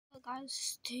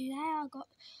guys, today I got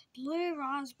blue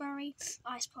raspberry,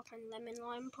 ice pop and lemon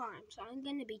lime prime, so I'm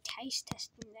going to be taste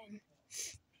testing them.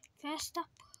 First up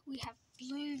we have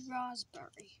blue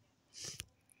raspberry.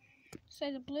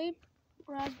 So the blue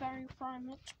raspberry prime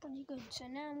looks pretty good, so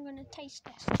now I'm going to taste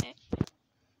test it.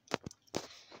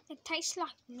 It tastes like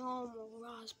normal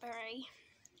raspberry.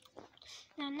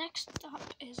 Now next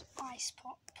up is ice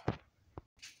pop.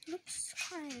 Looks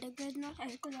kinda good, not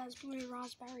as good as blue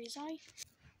raspberries.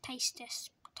 Taste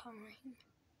test time.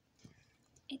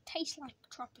 It tastes like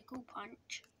tropical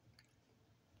punch.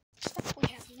 Next up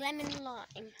we have lemon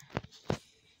lime.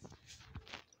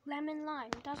 Lemon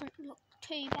lime doesn't look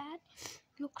too bad.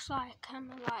 Looks like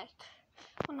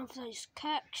one of those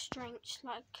Kirk's drinks,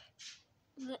 like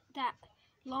that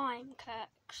lime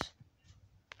Kirk's.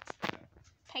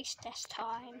 Taste test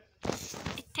time.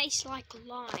 It tastes like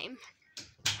lime.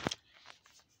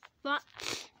 But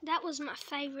that was my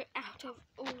favourite out of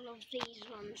all of these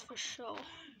ones for sure.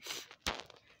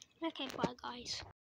 Okay, bye guys.